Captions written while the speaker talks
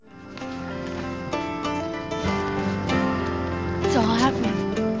It's all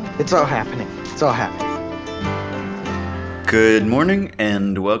happening. It's all happening. It's all happening. Good morning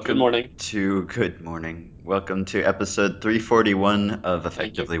and Good welcome morning. to Good Morning. Welcome to episode 341 of Thank you.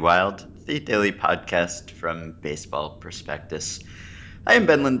 Effectively Wild, the daily podcast from Baseball Prospectus. I am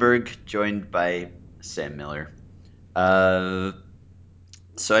Ben Lindbergh, joined by Sam Miller. Uh,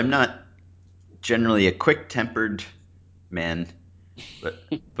 so I'm not generally a quick-tempered man,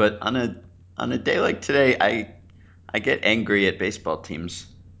 but on a day like today, I get angry at baseball teams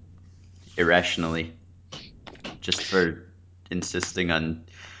irrationally just for insisting on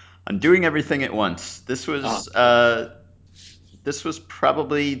doing everything at once. Uh, This was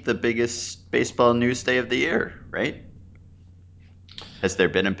probably the biggest baseball news day of the year, right? Has there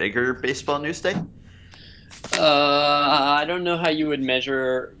been a bigger baseball news day? I don't know how you would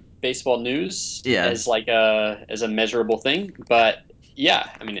measure baseball news Yeah, as like a measurable thing, but yeah,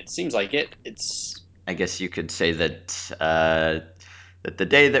 I mean, it seems like it. It's I guess you could say that the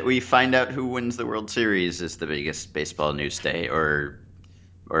day that we find out who wins the World Series is the biggest baseball news day, or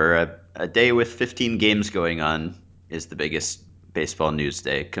a day with 15 games going on is the biggest baseball news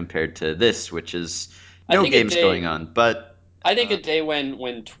day compared to this, which is I no think a games going day. on. But I think uh, a day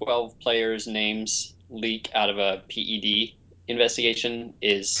when 12 players' names leak out of a PED investigation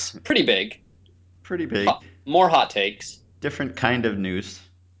is pretty big. pretty big, More hot takes. different kind of news.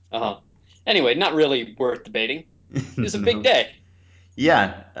 Uh-huh. Anyway, not really worth debating. It's a big No. day.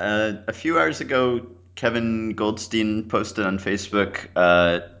 Yeah, a few hours ago, Kevin Goldstein posted on Facebook,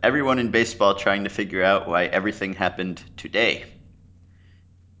 everyone in baseball trying to figure out why everything happened today.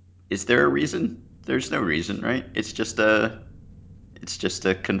 Is there a reason? There's no reason, right? It's just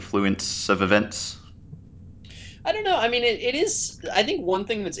a confluence of events. I don't know. I mean, it is. I think one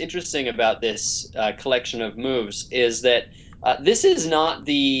thing that's interesting about this collection of moves is that this is not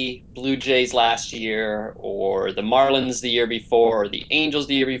the Blue Jays last year or the Marlins the year before or the Angels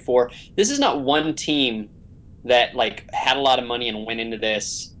the year before. This is not one team that like had a lot of money and went into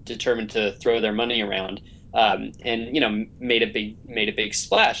this determined to throw their money around and made a big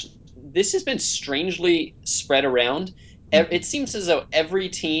splash. This has been strangely spread around. It Mhm. seems as though every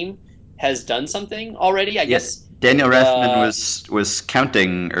team has done something already. I Yeah, guess Daniel Rathman the was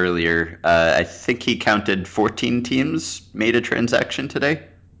counting earlier. I think he counted 14 teams made a transaction today.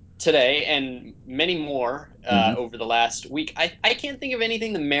 today and many more Hmm. over the last week. I can't think of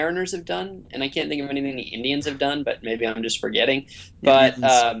anything the Mariners have done, and I can't think of anything the Indians have done, but maybe I'm just forgetting. But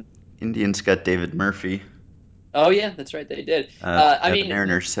Indians Indians got David Murphy. oh yeah, that's right, they did. I Yeah, the mean,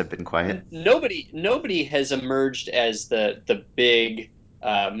 Mariners have been quiet. nobody has emerged as the big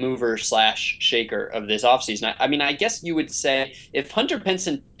mover slash shaker of this offseason. I mean, I guess you would say if Hunter Pence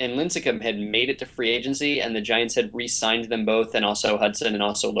and Lincecum had made it to free agency and the Giants had re-signed them both, and also Hudson and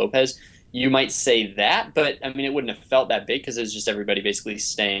also Lopez, you might say that. But I mean, it wouldn't have felt that big because it was just everybody basically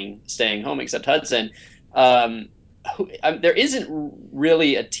staying home except Hudson. Um, there isn't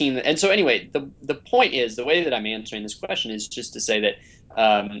really a team that, and so anyway, the point is the way that I'm answering this question is just to say that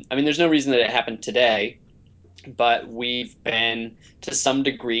I mean, there's no reason that it happened today, but we've been to some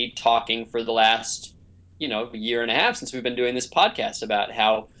degree talking for the last, year and a half since we've been doing this podcast about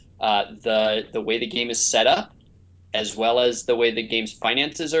how the way the game is set up, as well as the way the game's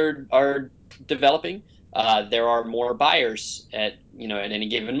finances are developing. There are more buyers at any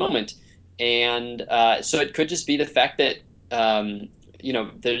given moment, and so it could just be the fact that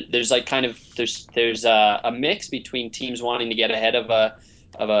there's like kind of there's a mix between teams wanting to get ahead of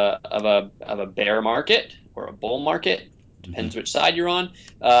a bear market or a bull market, depends Hmm. which side you're on,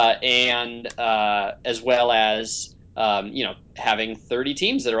 and as well as having 30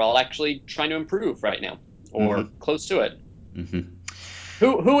 teams that are all actually trying to improve right now or Hmm. close to it. Hmm.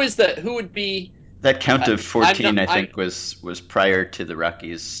 Who would be? That count I, of I'm not. 14, I I'm think, was prior to the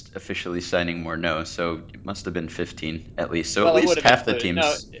Rockies officially signing Morneau, so it must have been 15 at least. So at well, it would least have half the included no.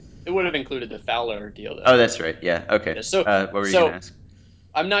 teams. It would have included the Fowler deal Oh, though. that's right. Yeah. Okay. Yeah, so What were you gonna so ask?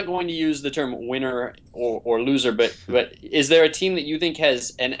 I'm not going to use the term winner or loser, but is there a team that you think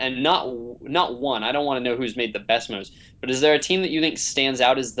has and not one? I don't want to know who's made the best moves, but is there a team that you think stands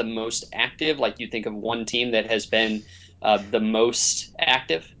out as the most active? Like you think of one team that has been the most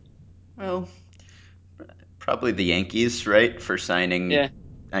active? Well, probably the Yankees, right, for signing, Yeah.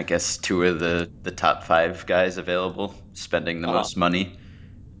 I guess, two of the top five guys available, spending the Uh huh. most money,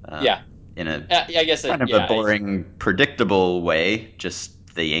 uh, Yeah. in a I guess kind that. of a Yeah. boring, predictable way. Just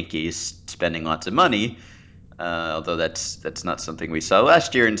the Yankees spending lots of money. Although that's not something we saw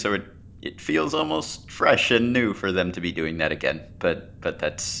last year, and so it feels almost fresh and new for them to be doing that again. But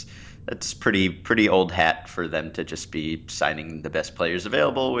that's pretty old hat for them to just be signing the best players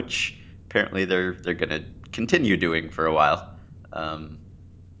available, which apparently they're going to continue doing for a while. Um,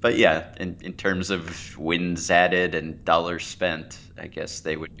 but yeah, in terms of wins added and dollars spent, I guess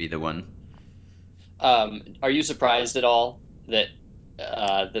they would be the one. Are you surprised at all that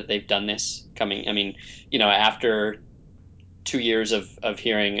that they've done this coming? I mean, after 2 years of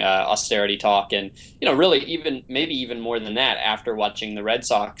hearing austerity talk, and really even maybe even more than that, after watching the Red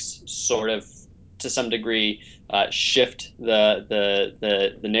Sox sort of to some degree shift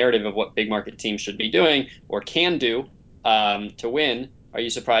the narrative of what big market teams should be doing or can do to win. Are you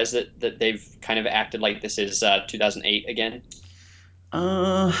surprised that they've kind of acted like this is 2008 again?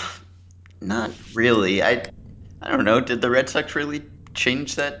 Uh, Not really. I don't know. Did the Red Sox really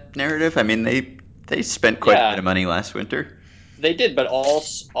change that narrative? I mean, they spent quite a bit Yeah, of money last winter. they did, but all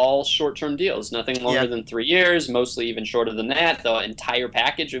short-term deals, nothing Yeah. longer than 3 years, mostly even shorter than that. The entire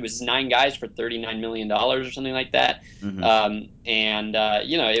package, it was nine guys for $39 million or something like that. Hmm. And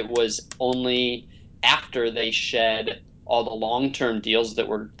it was only after they shed all the long-term deals that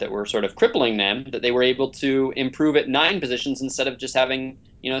were sort of crippling them that they were able to improve at nine positions instead of just having,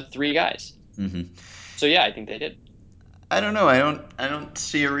 three guys. Hmm. So yeah, I think they did. I don't know. I don't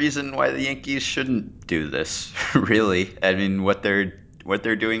see a reason why the Yankees shouldn't do this, really. I mean, what they're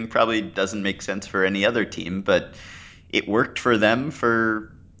doing probably doesn't make sense for any other team, but it worked for them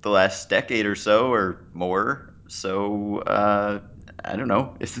for the last decade or so or more. So I don't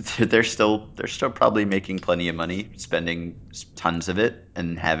know. They're still probably making plenty of money, spending tons of it,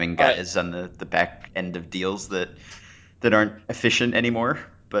 and having All right, guys on the back end of deals that aren't efficient anymore.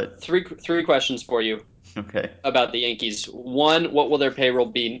 But three questions for you okay. about the Yankees. One, what will their payroll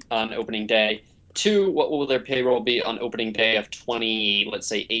be on opening day? Two, what will their payroll be on opening day of 20, let's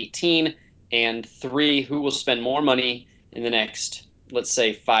say 18? And three, who will spend more money in the next, let's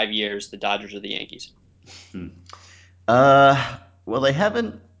say 5 years, the Dodgers or the Yankees? Hmm. Well, they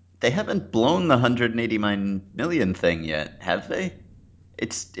haven't blown the 189 million thing yet, have they?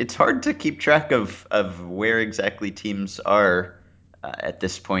 It's hard to keep track of where exactly teams are at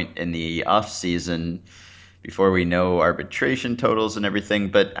this point in the off season before we know arbitration totals and everything.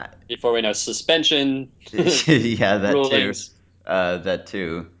 But Before we know suspension yeah, that too. rulings. That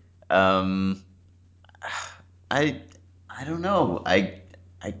too. Um, I I don't know. I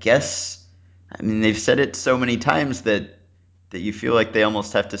guess I mean they've said it so many times that you feel like they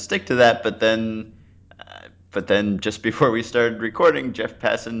almost have to stick to that. But then just before we started recording, Jeff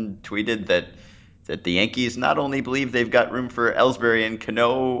Passan tweeted that the Yankees not only believe they've got room for Ellsbury and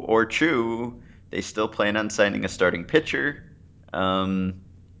Cano or Chu, they still plan on signing a starting pitcher. Um,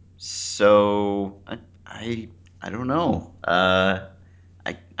 so I I don't know. I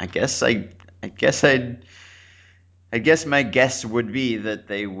guess I guess I guess my guess would be that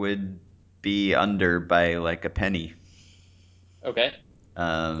they would be under by like a penny. Okay.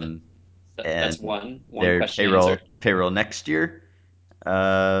 Um, That's and one their question answered. payroll next year,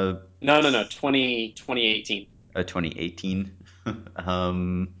 uh, No, no, no, 2018. 2018.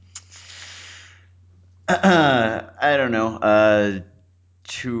 um, I don't know.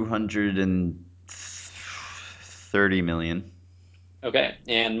 230 million. Okay.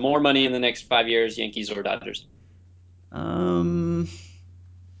 And more money in the next 5 years, Yankees or Dodgers? Um,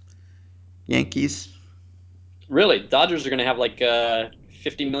 Yankees. Really, Dodgers are going to have like a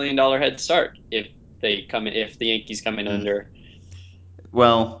 $50 million head start if the Yankees come in Mm. under.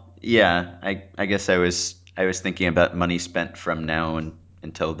 Well, yeah. I guess I was thinking about money spent from now and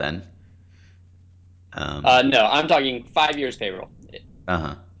until then. Um, No, I'm talking 5 years payroll.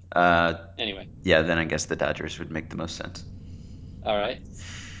 uh-huh. Uh, Anyway, yeah, then I guess the Dodgers would make the most sense. all right.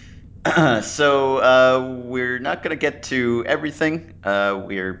 So we're not going to get to everything.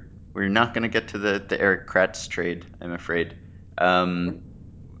 We're not going to get to the Eric Kratz trade, I'm afraid. Um,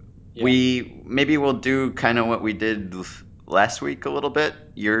 Yeah. we maybe we'll do kind of what we did last week a little bit.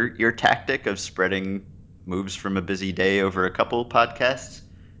 Your tactic of spreading moves from a busy day over a couple podcasts,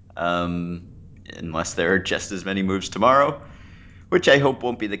 um, unless there are just as many moves tomorrow, which I hope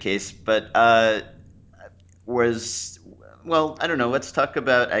won't be the case. But was well, I don't know. Let's talk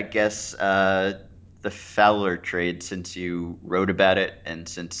about, I guess, the Fowler trade since you wrote about it and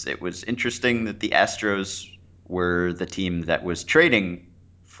since it was interesting that the Astros were the team that was trading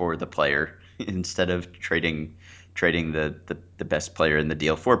for the player instead of trading the best player in the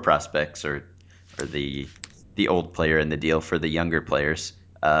deal for prospects or the old player in the deal for the younger players.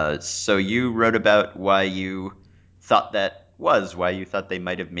 So you wrote about why you thought that was why you thought they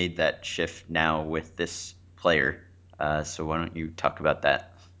might have made that shift now with this player. So why don't you talk about that?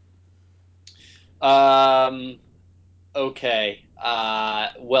 Um, okay.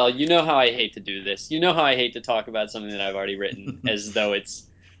 Well, you know how I hate to do this. You know how I hate to talk about something that I've already written as though it's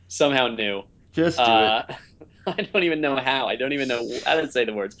somehow new. Just do Uh, it. I don't even know how. I don't even know how to say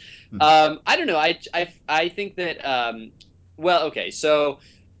the words. Mhm. I don't know. I think that well, okay. So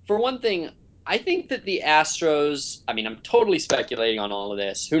for one thing, I think that the Astros. I mean, I'm totally speculating on all of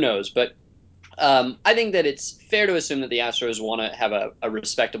this. Who knows? But I think that it's fair to assume that the Astros want to have a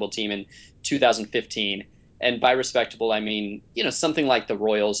respectable team in 2015. And by respectable, I mean, something like the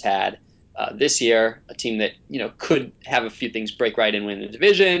Royals had this year, a team that, could have a few things break right and win the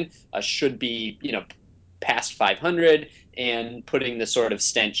division, should be, past 500 and putting the sort of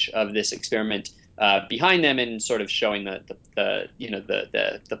stench of this experiment behind them and sort of showing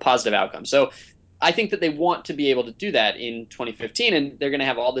the positive outcome. So I think that they want to be able to do that in 2015, and they're going to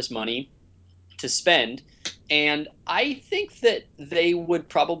have all this money to spend. And I think that they would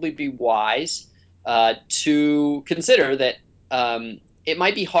probably be wise to consider that it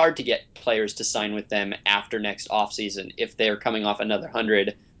might be hard to get players to sign with them after next offseason if they're coming off another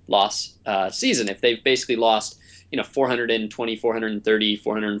 100 loss season. If they've basically lost, 420, 430,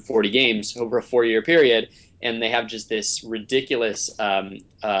 440 games over a 4 year period, and they have just this ridiculous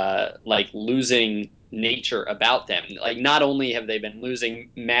like losing nature about them. Like not only have they been losing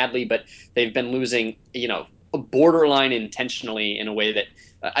madly, but they've been losing, borderline intentionally in a way that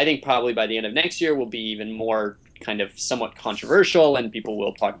I think probably by the end of next year will be even more kind of somewhat controversial, and people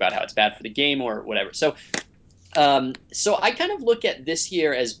will talk about how it's bad for the game or whatever. So I kind of look at this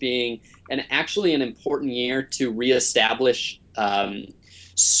year as being actually an important year to reestablish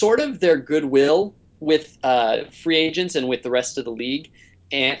sort of their goodwill with free agents and with the rest of the league,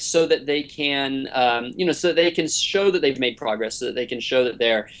 and so that they can, so that they can show that they've made progress, so that they can show that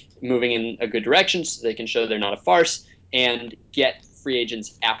they're moving in a good direction, so they can show they're not a farce, and get free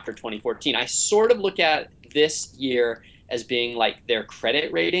agents after 2014. I sort of look at this year as being like their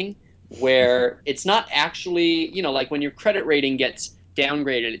credit rating, where it's not actually, like when your credit rating gets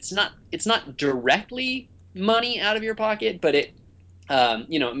downgraded, it's not directly money out of your pocket, but it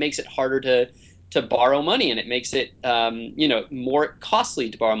makes it harder to borrow money, and it makes it more costly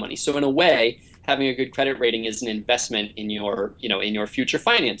to borrow money. So in a way, having a good credit rating is an investment in your future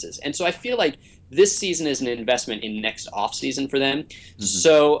finances. And so I feel like this season is an investment in next off season for them. Mhm.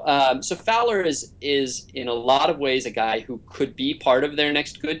 So Fowler is in a lot of ways a guy who could be part of their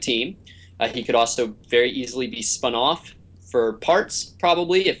next good team. He could also very easily be spun off for parts,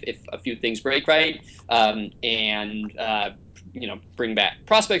 probably if a few things break right, and bring back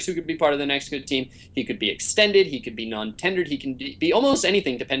prospects who could be part of the next good team. He could be extended. He could be non-tendered. He can be almost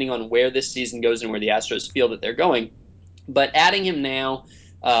anything depending on where this season goes and where the Astros feel that they're going. But adding him now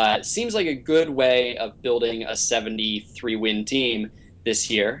seems like a good way of building a 73 win team this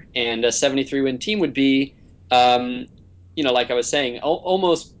year. And a 73 win team would be, like I was saying,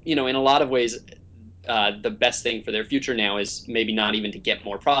 almost, in a lot of ways, the best thing for their future now is maybe not even to get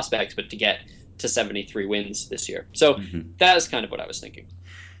more prospects, but to get to 73 wins this year. So Mhm. that is kind of what I was thinking.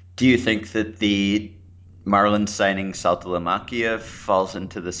 Do you think that the Marlins signing Saltalamacchia falls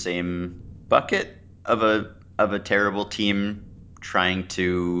into the same bucket of a terrible team trying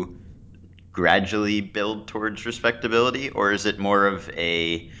to gradually build towards respectability, or is it more of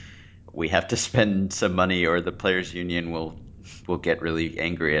a we have to spend some money or the players union will get really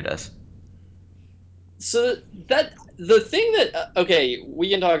angry at us? So that the thing that okay, we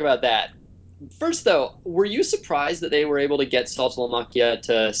can talk about that. First, though, were you surprised that they were able to get Saltalamacchia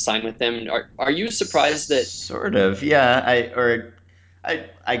to sign with them? Are you surprised that Sort of, yeah. I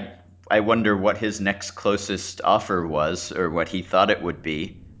I I wonder what his next closest offer was, or what he thought it would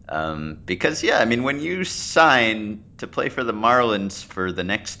be. Because yeah, I mean, when you sign to play for the Marlins for the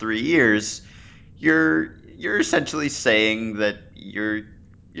next 3 years, you're essentially saying that you're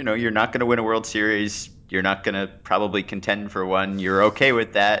not going to win a World Series. You're not going to probably contend for one. You're okay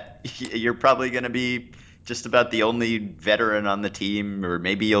with that. You're probably going to be just about the only veteran on the team, or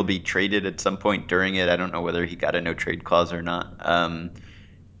maybe you'll be traded at some point during it. I don't know whether he got a no trade clause or not.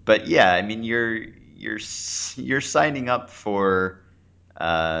 But yeah, I mean, you're signing up for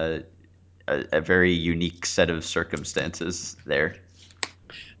uh, a very unique set of circumstances there.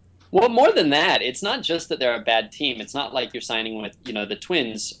 well, more than that, it's not just that they're a bad team. It's not like you're signing with, the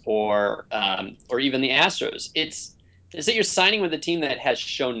Twins or even the Astros. It's that you're signing with a team that has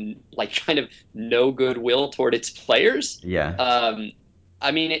shown like kind of no goodwill toward its players. Yeah. Um,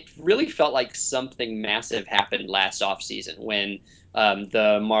 I mean, it really felt like something massive happened last offseason when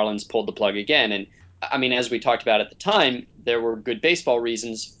the Marlins pulled the plug again. And I mean, as we talked about at the time, there were good baseball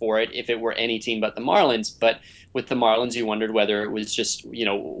reasons for it if it were any team but the Marlins. But with the Marlins, you wondered whether it was just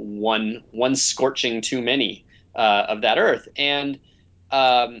one scorching too many of that earth. And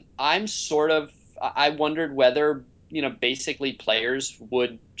I'm sort of I wondered whether basically players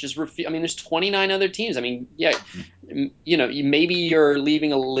would just refuse. I mean, there's 29 other teams. I mean, yeah, maybe you're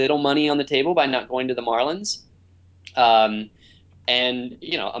leaving a little money on the table by not going to the Marlins. Um, and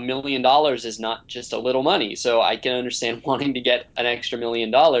 $1 million is not just a little money, so I can understand wanting to get an extra $1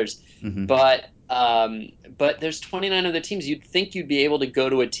 million. Hmm. But there's 29 other teams. You'd think you'd be able to go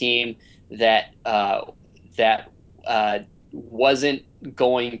to a team that wasn't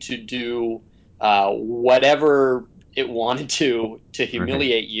going to do whatever it wanted to Right.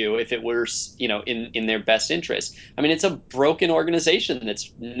 humiliate you if it were in their best interest. I mean, it's a broken organization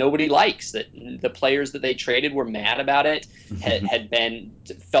that's nobody likes. That the players that they traded were mad about it, had been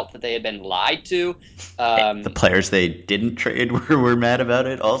felt that they had been lied to. The Um, players they didn't trade were mad about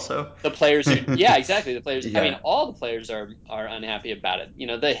it also. the players who, yeah, exactly, the players. I mean, Yeah. all the players are unhappy about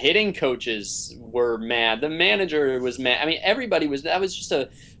it. The hitting coaches were mad. The manager was mad. I mean, everybody was. That was just a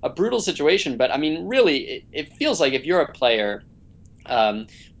brutal situation. But I mean, really, it feels like if you're a player, um,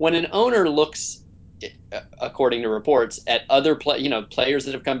 when an owner looks, according to reports, at players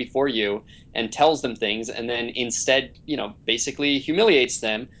that have come before you and tells them things, and then instead, basically humiliates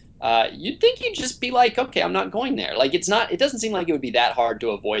them, you'd think you'd just be like, okay, I'm not going there. Like, it's not. It doesn't seem like it would be that hard to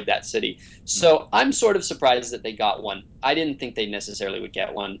avoid that city. So I'm sort of surprised that they got one. I didn't think they necessarily would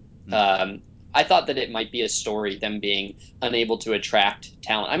get one. Um, I thought that it might be a story, them being unable to attract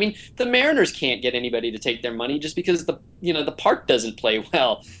talent. I mean, the Mariners can't get anybody to take their money just because the park doesn't play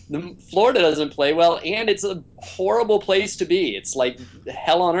well. Florida doesn't play well, and it's a horrible place to be. It's like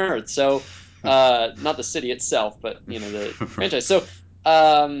hell on earth. So, not the city itself, but the franchise. So,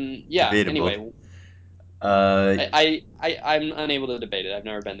 yeah. Debatable. Anyway, Uh, I'm unable to debate it. I've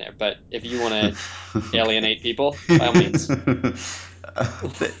never been there, but if you want to alienate people, by all means.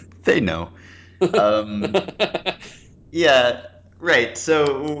 they, they know. Um, Yeah, right.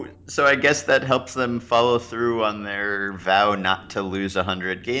 So I guess that helps them follow through on their vow not to lose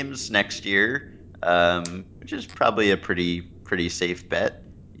 100 games next year, which is probably a pretty safe bet.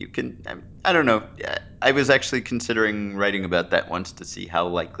 You can, I don't know. Yeah, I was actually considering writing about that once to see how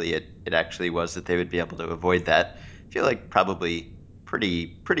likely it actually was that they would be able to avoid that. I feel like probably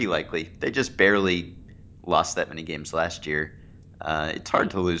pretty likely. They just barely lost that many games last year. It's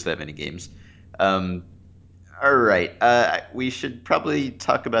hard to lose that many games. Um, all right. We should probably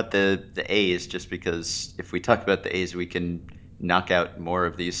talk about the A's just because if we talk about the A's, we can knock out more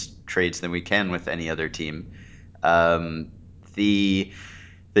of these trades than we can with any other team. Um, the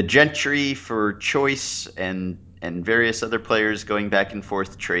the Gentry for Choice and various other players going back and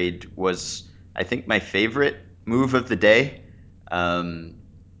forth trade was, I think, my favorite move of the day. Um,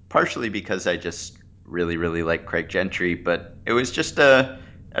 Partially because I just really like Craig Gentry, but it was just a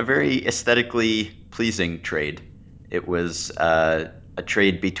very aesthetically pleasing trade. It was a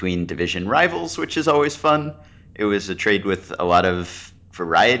trade between division rivals, which is always fun. It was a trade with a lot of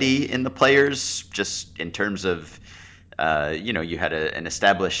variety in the players, just in terms of you had an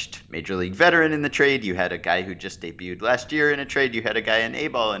established major league veteran in the trade. You had a guy who just debuted last year in a trade. You had a guy in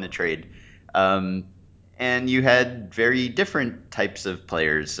A-ball in a trade. Um, and you had very different types of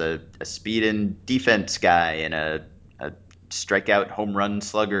players, a speed and defense guy and a strikeout home run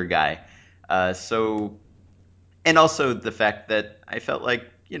slugger guy. So and also the fact that I felt like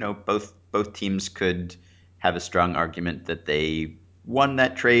both teams could have a strong argument that they won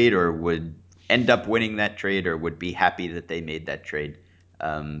that trade or would end up winning that trade or would be happy that they made that trade.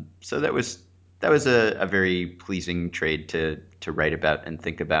 So that was a very pleasing trade to write about and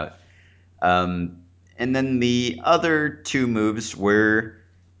think about. Um, and then the other two moves were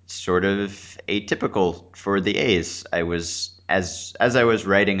sort of atypical for the A's. I was as I was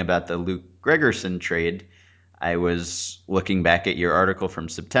writing about the Luke Gregerson trade, I was looking back at your article from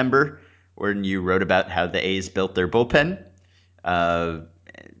September when you wrote about how the A's built their bullpen, uh,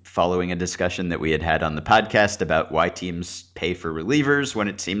 following a discussion that we had on the podcast about why teams pay for relievers when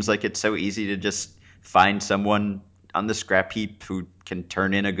it seems like it's so easy to just find someone on the scrap heap who can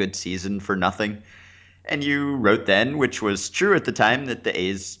turn in a good season for nothing. And you wrote then, which was true at the time, that the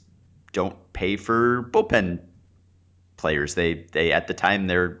A's don't pay for bullpen players. They at the time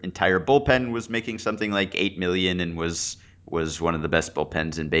their entire bullpen was making something like 8 million and was one of the best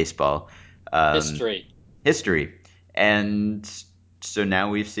bullpens in baseball History. history. And so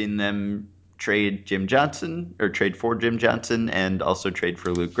now we've seen them trade Jim Johnson or trade for Jim Johnson and also trade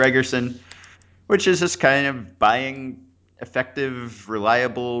for Luke Gregerson, which is just kind of buying effective,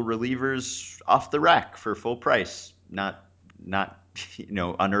 reliable relievers off the rack for full price, not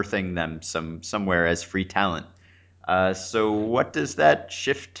unearthing them somewhere as free talent. So what does that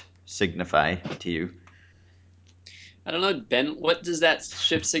shift signify to you? I don't know, Ben. What does that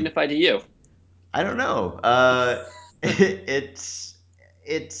shift signify to you? I don't know. it's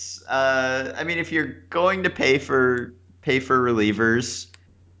I mean, if you're going to pay for relievers,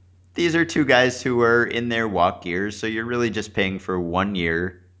 these are two guys who are in their walk years, so you're really just paying for 1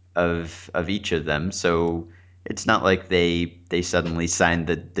 year of each of them. So it's not like they suddenly signed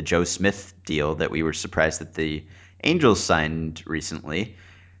the Joe Smith deal that we were surprised that the Angels signed recently.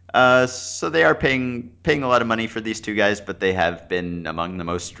 So they are paying a lot of money for these two guys, but they have been among the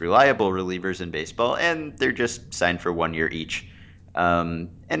most reliable relievers in baseball, and they're just signed for 1 year each.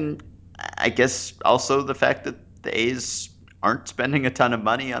 And I guess also the fact that the A's aren't spending a ton of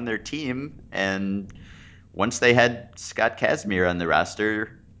money on their team, and once they had Scott Kazmir on the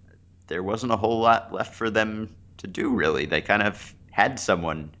roster, there wasn't a whole lot left for them to do, really. They kind of had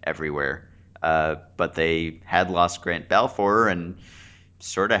someone everywhere, but they had lost Grant Balfour and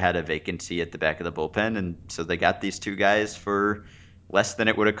sort of had a vacancy at the back of the bullpen, and so they got these two guys for less than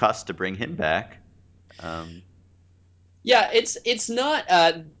it would have cost to bring him back. Um, Yeah, it's not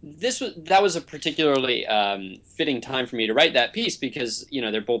that was a particularly fitting time for me to write that piece because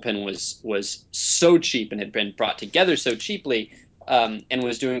their bullpen was so cheap and had been brought together so cheaply, and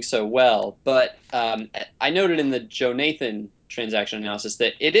was doing so well. But I noted in the Joe Nathan transaction analysis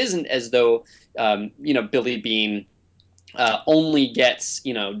that it isn't as though Billy Beane only gets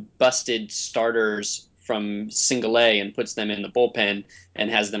busted starters from single A and puts them in the bullpen and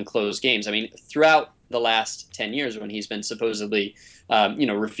has them close games. I mean, throughout the last 10 years when he's been supposedly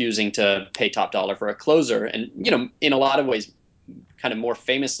refusing to pay top dollar for a closer, and in a lot of ways kind of more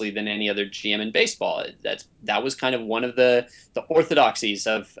famously than any other GM in baseball, that was kind of one of the orthodoxies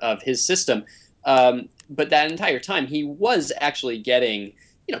of his system. But that entire time he was actually getting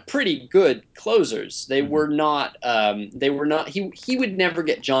pretty good closers. They mhm. were not. They were not. He would never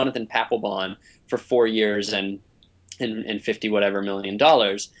get Jonathan Papelbon for 4 years and 50 whatever $million,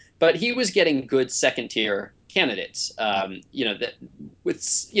 but he was getting good second tier candidates. That with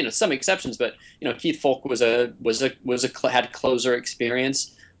some exceptions, but Keith Folk had closer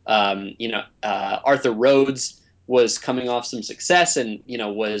experience. Arthur Rhodes was coming off some success and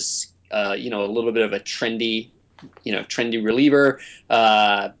was a little bit of a trendy reliever.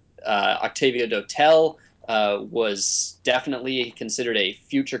 Octavio Dotel was definitely considered a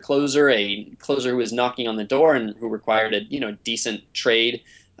future closer, a closer who was knocking on the door and who required a decent trade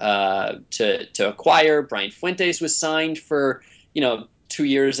to acquire. Brian Fuentes was signed for 2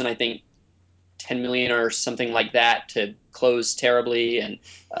 years and I think 10 million or something like that to close terribly. And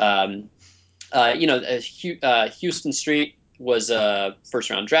um, Houston Street was a first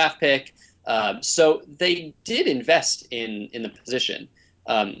round draft pick. So they did invest in the position.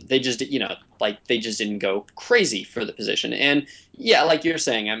 They just, they just didn't go crazy for the position. And yeah, like you're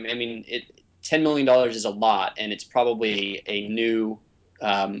saying, I mean, $10 million is a lot, and it's probably a new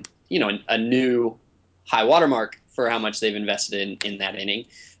high watermark for how much they've invested in that inning.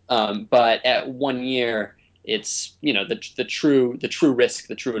 But at 1 year, it's the true risk,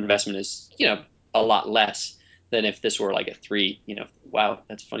 the true investment is a lot less than if this were like a three. Wow,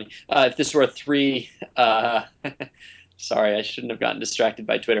 that's funny. If this were a three, sorry, I shouldn't have gotten distracted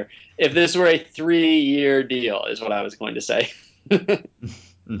by Twitter. If this were a 3-year deal, is what I was going to say.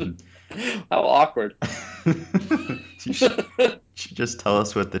 Mhm. How awkward. You should just tell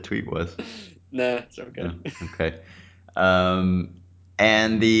us what the tweet was. Nah, it's No, okay. okay. Um,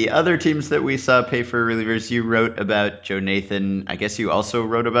 and the other teams that we saw pay for relievers, you wrote about Joe Nathan. I guess you also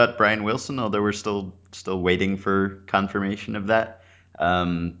wrote about Brian Wilson, although we're still waiting for confirmation of that.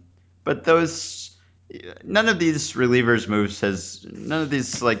 Um, but none of these relievers moves has none of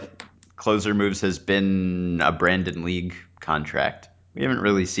these like closer moves has been a Brandon League contract. We haven't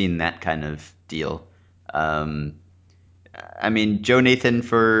really seen that kind of deal. Um, I mean, Joe Nathan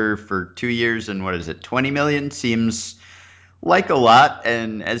for 2 years and what is it, 20 million seems like a lot.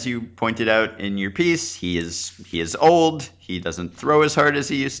 And as you pointed out in your piece, he is old. He doesn't throw as hard as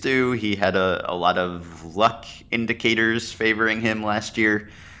he used to. He had a lot of luck indicators favoring him last year.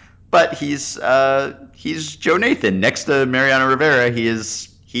 But he's Joe Nathan next to Mariano Rivera. He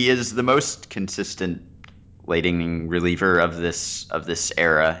is the most consistent leading reliever of this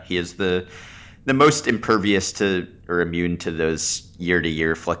era. He is the most impervious to or immune to those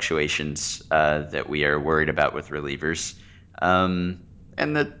year-to-year fluctuations that we are worried about with relievers. Um,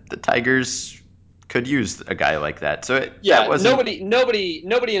 and the Tigers could use a guy like that. So that Yeah, wasn't.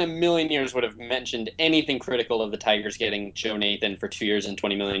 nobody in a million years would have mentioned anything critical of the Tigers getting Joe Nathan for 2 years and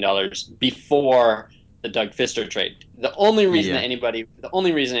 $20 million before the Doug Fister trade. Yeah. The only reason anybody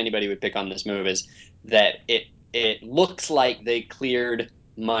would pick on this move is that it looks like they cleared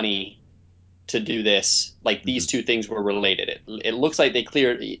money to do this. Like these Mhm. two things were related. It looks like they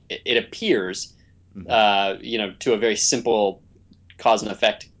cleared. It appears Hmm. to a very simple cause and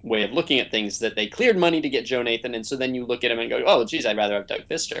effect way of looking at things, that they cleared money to get Joe Nathan, and so then you look at him and go, oh, geez, I'd rather have Doug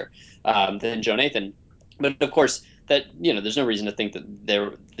Fister than Joe Nathan. But of course, that there's no reason to think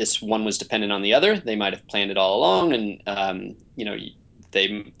that this one was dependent on the other. They might have planned it all along, and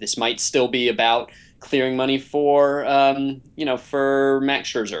this might still be about clearing money for Max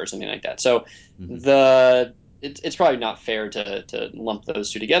Scherzer or something like that. So Hmm. it's probably not fair to lump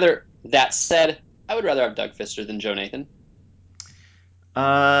those two together. That said, I would rather have Doug Fister than Joe Nathan.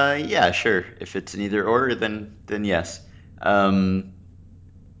 Yeah, sure. If it's an either or, then yes. Um,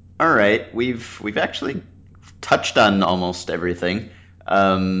 all right, we've actually touched on almost everything.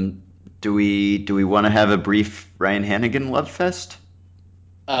 Um, do we want to have a brief Ryan Hannigan love fest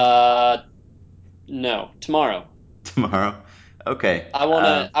Uh, no, tomorrow. tomorrow? Okay. I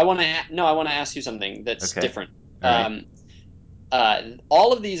want to ask you something that's Okay. different. All right. Um,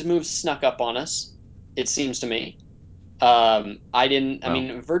 all of these moves snuck up on us, it seems to me. I didn't, I Well,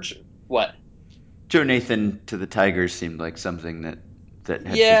 mean, what? Joe Nathan to the Tigers seemed like something that had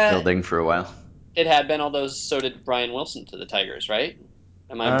been Yeah, building for a while. it had been, although so did Brian Wilson to the Tigers, right?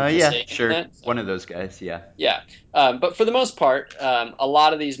 Am I Yeah, mistaken in sure. that? One So, of those guys. Yeah. yeah. But for the most part, a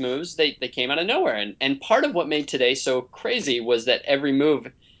lot of these moves they came out of nowhere, and part of what made today so crazy was that every move,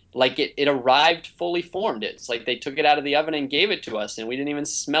 like it arrived fully formed. It's like they took it out of the oven and gave it to us, and we didn't even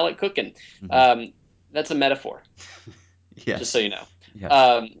smell it cooking. Hmm. Um, that's a metaphor, just so Yes. you know.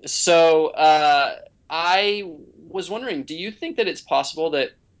 Yeah. I was wondering, do you think that it's possible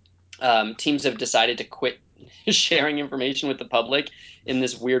that teams have decided to quit sharing information with the public in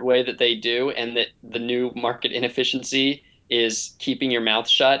this weird way that they do, and that the new market inefficiency is keeping your mouth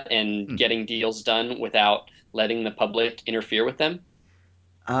shut and Hmm. getting deals done without letting the public interfere with them?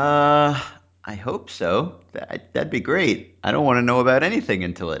 Uh, I hope so. That'd be great. I don't want to know about anything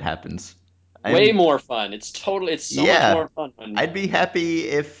until it happens. Way I'm, more fun. It's so much yeah, more fun when I'd be happy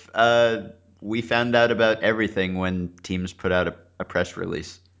if we found out about everything when teams put out a press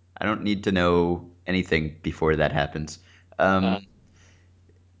release. I don't need to know anything before that happens. Um, uh,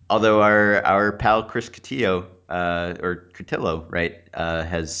 Although our pal Chris Cotillo, or Cotillo, right,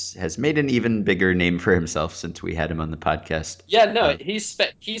 has made an even bigger name for himself since we had him on the podcast. yeah, no, Uh, he's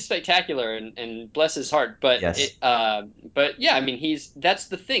spectacular, and bless his heart. yes. But yeah, I mean, that's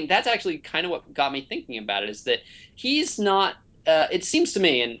the thing. That's actually kind of what got me thinking about it, is that he's not. It seems to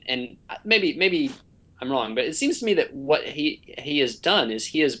me, and maybe I'm wrong, but it seems to me that what he has done is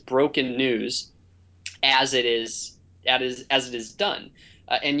he has broken news as it is as it is done.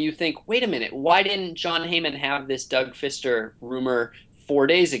 And you think, wait a minute, why didn't John Heyman have this Doug Fister rumor 4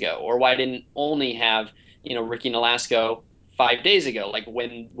 days ago, or why didn't Olney have Ricky Nolasco 5 days ago, like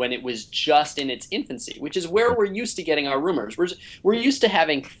when it was just in its infancy, which is where we're used to getting our rumors. We're used to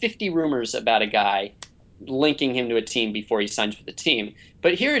having 50 rumors about a guy, linking him to a team before he signs with the team.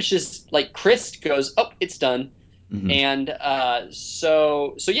 But here it's just like Chris goes, oh, it's done, Hmm. and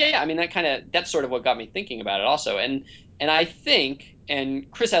so yeah, I mean, that's sort of what got me thinking about it also. And I think, and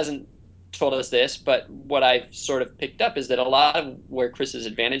Chris hasn't told us this, but what I've sort of picked up is that a lot of where Chris's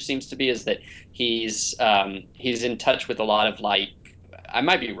advantage seems to be is that he's in touch with a lot of, like, I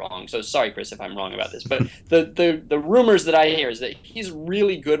might be wrong, so sorry, Chris, if I'm wrong about this, but the rumors that I hear is that he's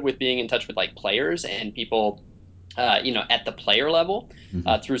really good with being in touch with, like, players and people, at the player level,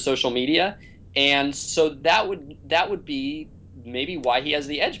 Hmm. through social media. And so that would be maybe why he has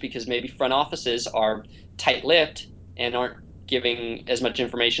the edge, because maybe front offices are tight-lipped and aren't giving as much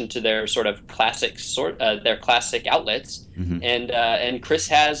information to their sort of their classic outlets, Hmm. and Chris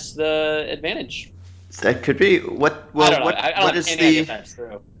has the advantage. That could be what. I Well, don't know. I what don't is maybe I the guess that's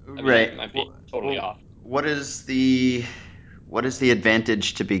true. I mean, I right? might be Well, totally well, off. what is the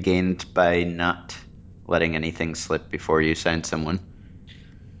advantage to be gained by not letting anything slip before you sign someone?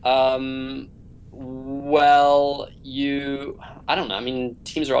 Um, well, I don't know. I mean,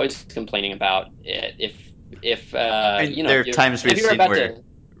 teams are always complaining about it. If I mean, there are times if we've you're seen about where, to,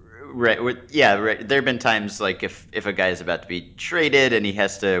 right, yeah, right. There have been times like if a guy is about to be traded and he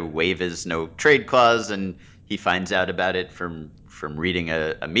has to waive his no trade clause, and he finds out about it from reading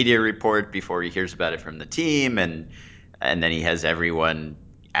a media report before he hears about it from the team, and then he has everyone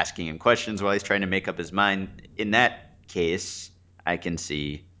asking him questions while he's trying to make up his mind. In that case, I can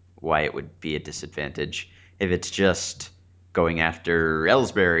see why it would be a disadvantage. If it's just going after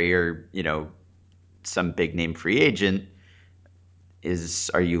Ellsbury or some big name free agent,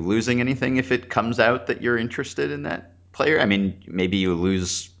 are you losing anything if it comes out that you're interested in that player? I mean, maybe you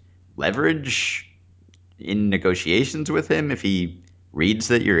lose leverage in negotiations with him if he reads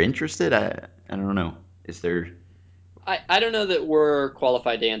that you're interested. I don't know. Is there I don't know that we're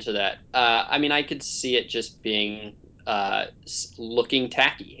qualified to answer that. I mean, I could see it just being looking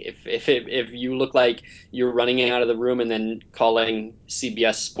tacky. If you look like you're running out of the room and then calling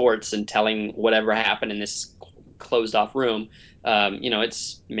CBS Sports and telling whatever happened in this closed off room,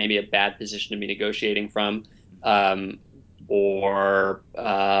 it's maybe a bad position to be negotiating from. Um, or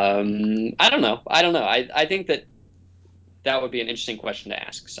I don't know. I don't know. I think that that would be an interesting question to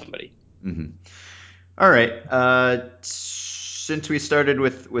ask somebody. Hmm. All right. Since we started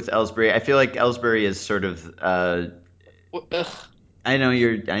with Ellsbury, I feel like Ellsbury is sort of. Ugh. I know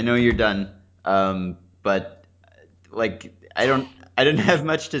you're done. But like I didn't have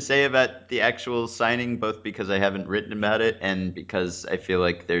much to say about the actual signing, both because I haven't written about it and because I feel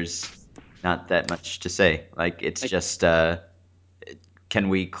like there's not that much to say. Like it's Like, just can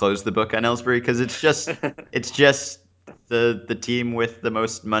we close the book on Ellsbury? Because it's just the team with the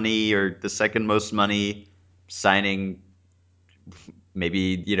most money or the second most money signing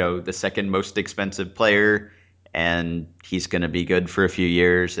maybe the second most expensive player, and he's going to be good for a few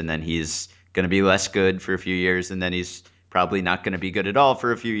years, and then he's going to be less good for a few years, and then he's probably not going to be good at all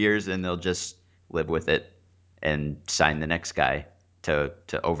for a few years, and they'll just live with it and sign the next guy to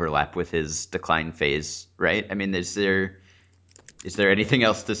overlap with his decline phase, right? I mean, is there anything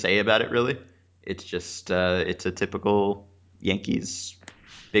else to say about it really? It's just it's a typical Yankees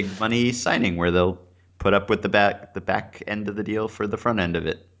big money signing where they'll put up with the back end of the deal for the front end of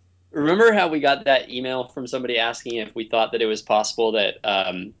it. remember how we got that email from somebody asking if we thought that it was possible that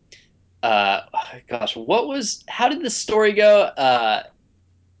gosh, how did the story go?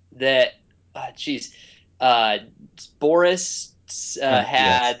 That geez, uh Boris Yes.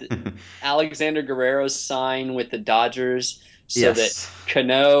 had Alexander Guerrero sign with the Dodgers so that Yes.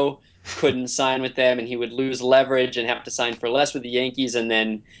 Cano couldn't sign with them and he would lose leverage and have to sign for less with the Yankees, and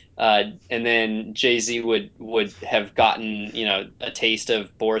then Jay-Z would have gotten, a taste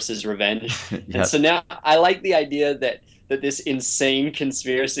of Boris's revenge. And so Yep. now I like the idea that this insane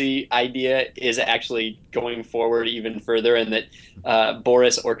conspiracy idea is actually going forward even further, and that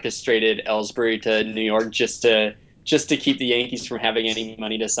Boris orchestrated Ellsbury to New York just to keep the Yankees from having any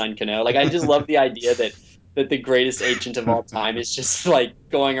money to sign Cano. Like, I just love the idea that the greatest agent of all time is just like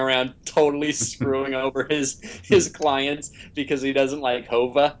going around totally screwing over his clients because he doesn't like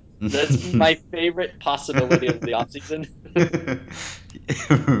Hova. That's my favorite possibility of the offseason.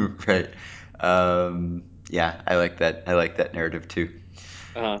 Right. Yeah, I like that. I like that narrative too.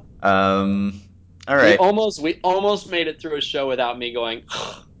 Uh, Um, all we right. almost we almost made it through a show without me going.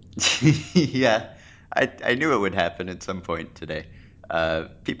 Yeah, I knew it would happen at some point today.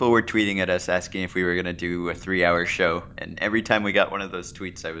 People were tweeting at us asking if we were going to do a 3-hour show, and every time we got one of those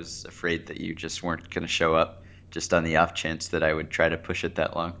tweets, I was afraid that you just weren't going to show up, just on the off chance that I would try to push it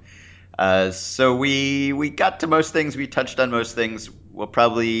that long. So we got to most things. We touched on most things. We'll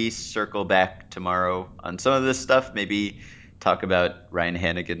probably circle back tomorrow on some of this stuff. Maybe talk about Ryan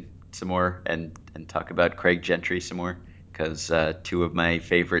Hannigan some more and talk about Craig Gentry some more because two of my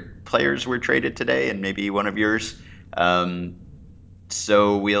favorite players were traded today and maybe one of yours. Um,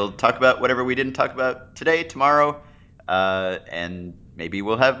 so we'll talk about whatever we didn't talk about today, tomorrow, and maybe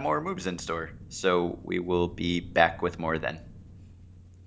we'll have more moves in store. So we will be back with more then.